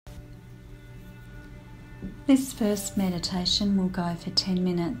This first meditation will go for 10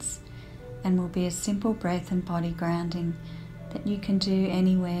 minutes and will be a simple breath and body grounding that you can do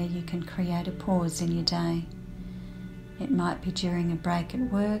anywhere you can create a pause in your day. It might be during a break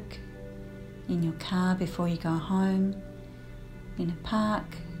at work, in your car before you go home, in a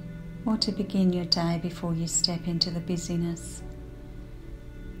park, or to begin your day before you step into the busyness.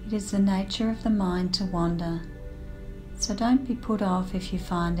 It is the nature of the mind to wander, so don't be put off if you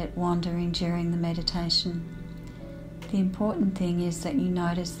find it wandering during the meditation. The important thing is that you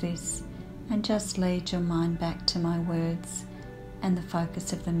notice this and just lead your mind back to my words and the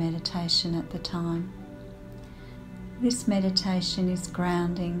focus of the meditation at the time. This meditation is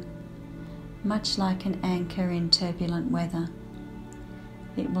grounding, much like an anchor in turbulent weather.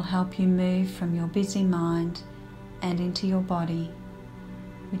 It will help you move from your busy mind and into your body,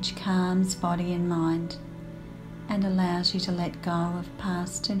 which calms body and mind and allows you to let go of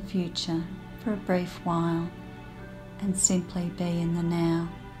past and future for a brief while and simply be in the now.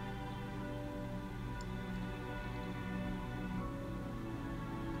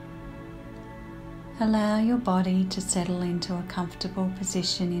 Allow your body to settle into a comfortable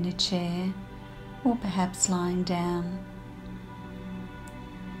position in a chair or perhaps lying down.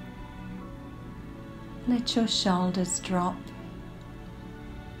 Let your shoulders drop,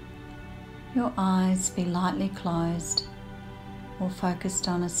 your eyes be lightly closed or focused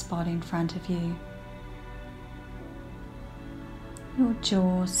on a spot in front of you. Your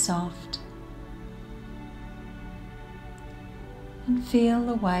jaw soft, and feel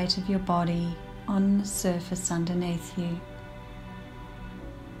the weight of your body on the surface underneath you,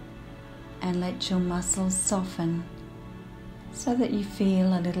 and let your muscles soften so that you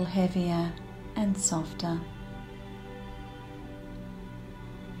feel a little heavier and softer.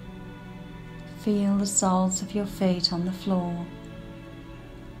 Feel the soles of your feet on the floor,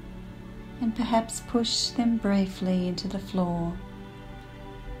 and perhaps push them briefly into the floor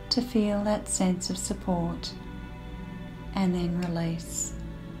to feel that sense of support, and then release.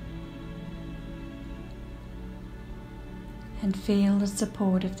 And feel the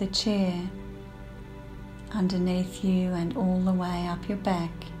support of the chair underneath you and all the way up your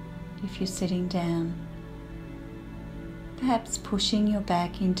back if you're sitting down. Perhaps pushing your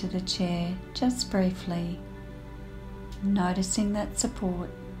back into the chair just briefly, noticing that support,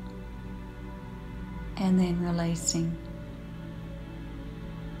 and then releasing.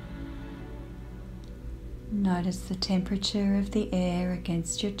 Notice the temperature of the air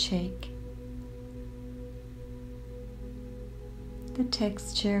against your cheek, the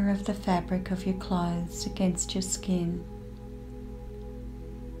texture of the fabric of your clothes against your skin,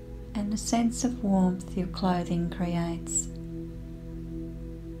 and the sense of warmth your clothing creates.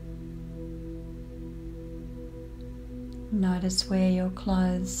 Notice where your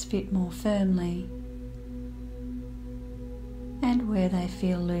clothes fit more firmly and where they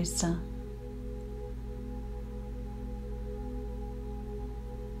feel looser.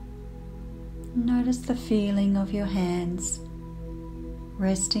 Notice the feeling of your hands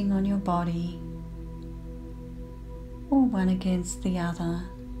resting on your body or one against the other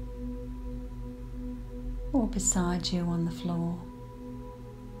or beside you on the floor.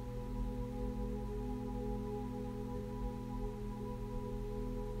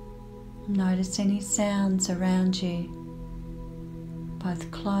 Notice any sounds around you, both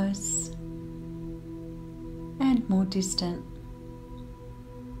close and more distant.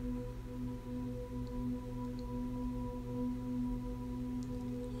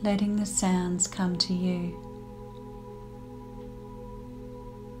 Letting the sounds come to you.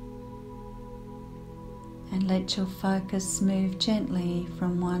 And let your focus move gently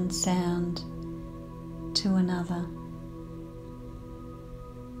from one sound to another,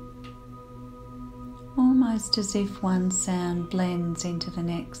 almost as if one sound blends into the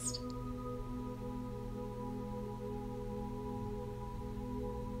next.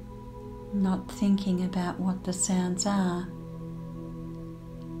 Not thinking about what the sounds are,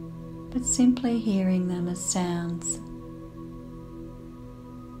 but simply hearing them as sounds,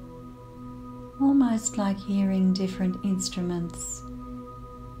 almost like hearing different instruments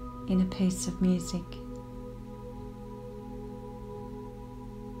in a piece of music.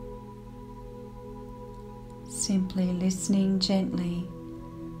 Simply listening gently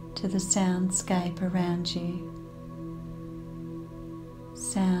to the soundscape around you.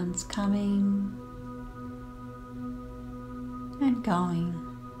 Sounds coming and going.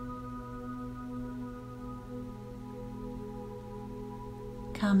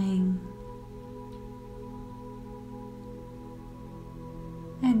 Coming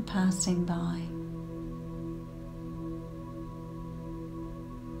and passing by.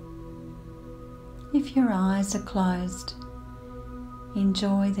 If your eyes are closed,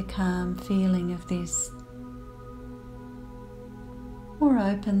 enjoy the calm feeling of this, or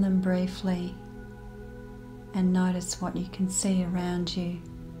open them briefly and notice what you can see around you.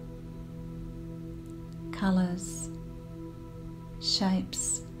 Colours,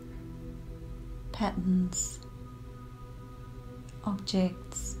 shapes, patterns,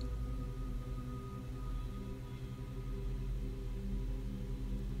 objects.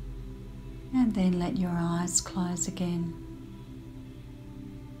 And then let your eyes close again.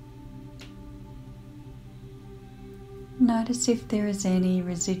 Notice if there is any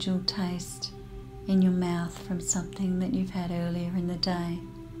residual taste in your mouth from something that you've had earlier in the day.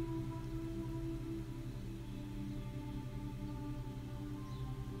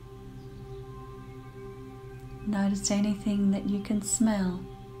 Notice anything that you can smell,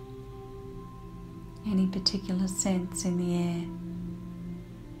 any particular scents in the air.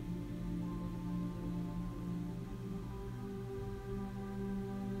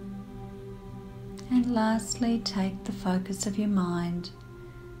 And lastly, take the focus of your mind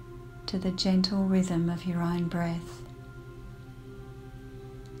to the gentle rhythm of your own breath,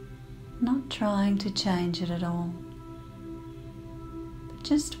 not trying to change it at all, but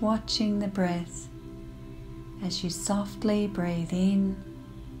just watching the breath as you softly breathe in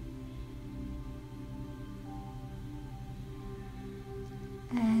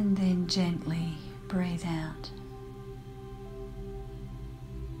and then gently breathe out.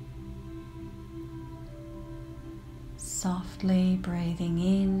 Softly breathing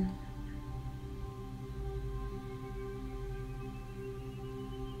in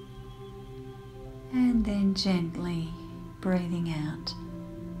and then gently breathing out.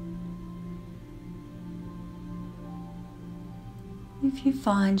 If you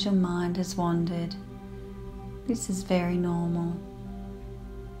find your mind has wandered, this is very normal.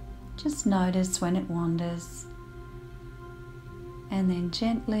 Just notice when it wanders and then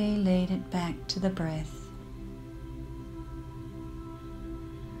gently lead it back to the breath.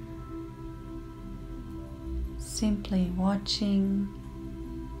 Simply watching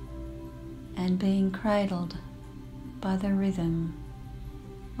and being cradled by the rhythm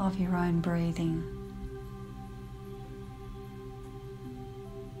of your own breathing.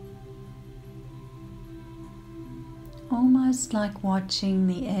 Almost like watching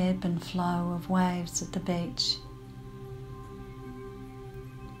the ebb and flow of waves at the beach.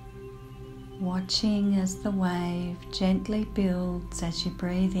 Watching as the wave gently builds as you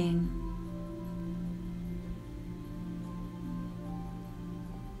breathe in.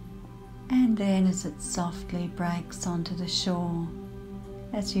 And then as it softly breaks onto the shore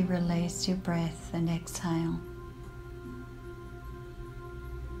as you release your breath and exhale.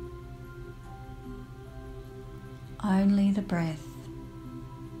 Only the breath.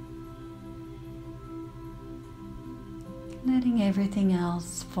 Letting everything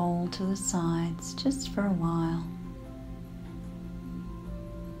else fall to the sides just for a while.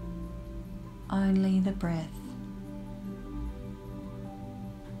 Only the breath.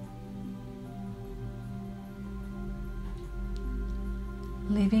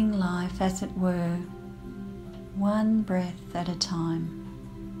 Living life as it were, one breath at a time,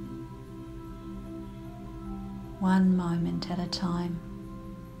 one moment at a time.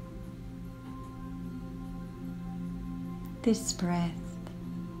 This breath,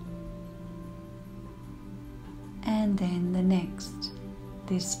 and then the next,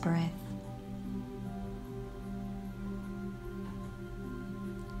 this breath.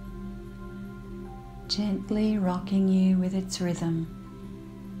 Gently rocking you with its rhythm.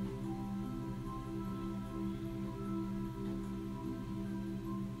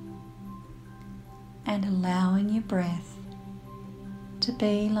 And allowing your breath to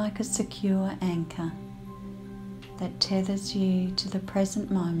be like a secure anchor that tethers you to the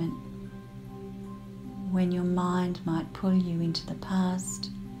present moment when your mind might pull you into the past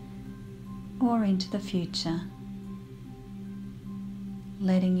or into the future.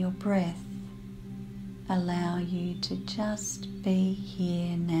 Letting your breath allow you to just be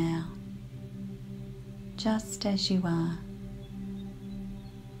here now, just as you are.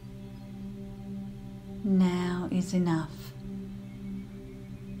 Now is enough.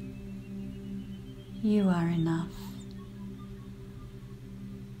 You are enough.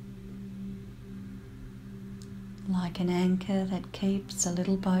 Like an anchor that keeps a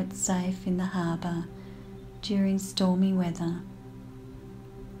little boat safe in the harbour during stormy weather,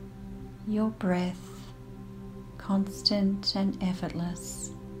 your breath, constant and effortless,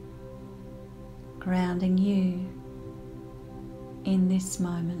 grounding you in this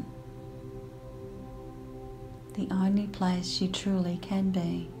moment. The only place you truly can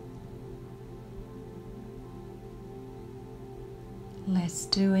be. less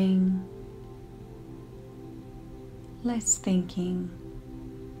doing, less thinking,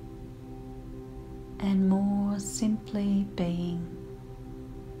 and more simply being.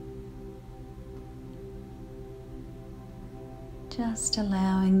 Just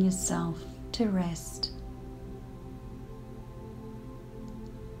allowing yourself to rest.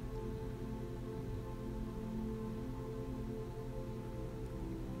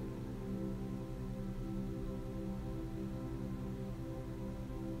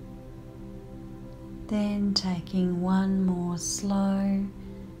 Then taking one more slow,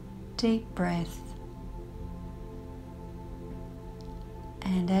 deep breath.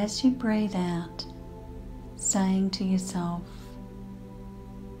 And as you breathe out, saying to yourself,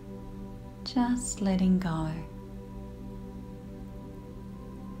 just letting go.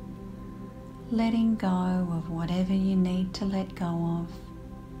 Letting go of whatever you need to let go of,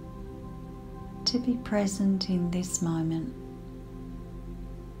 to be present in this moment,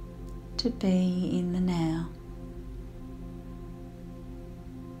 to be in the now.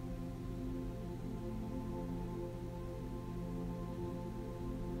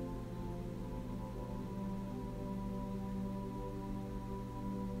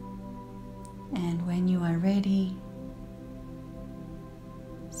 And when you are ready,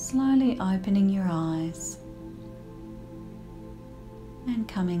 slowly opening your eyes and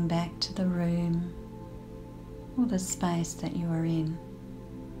coming back to the room or the space that you are in.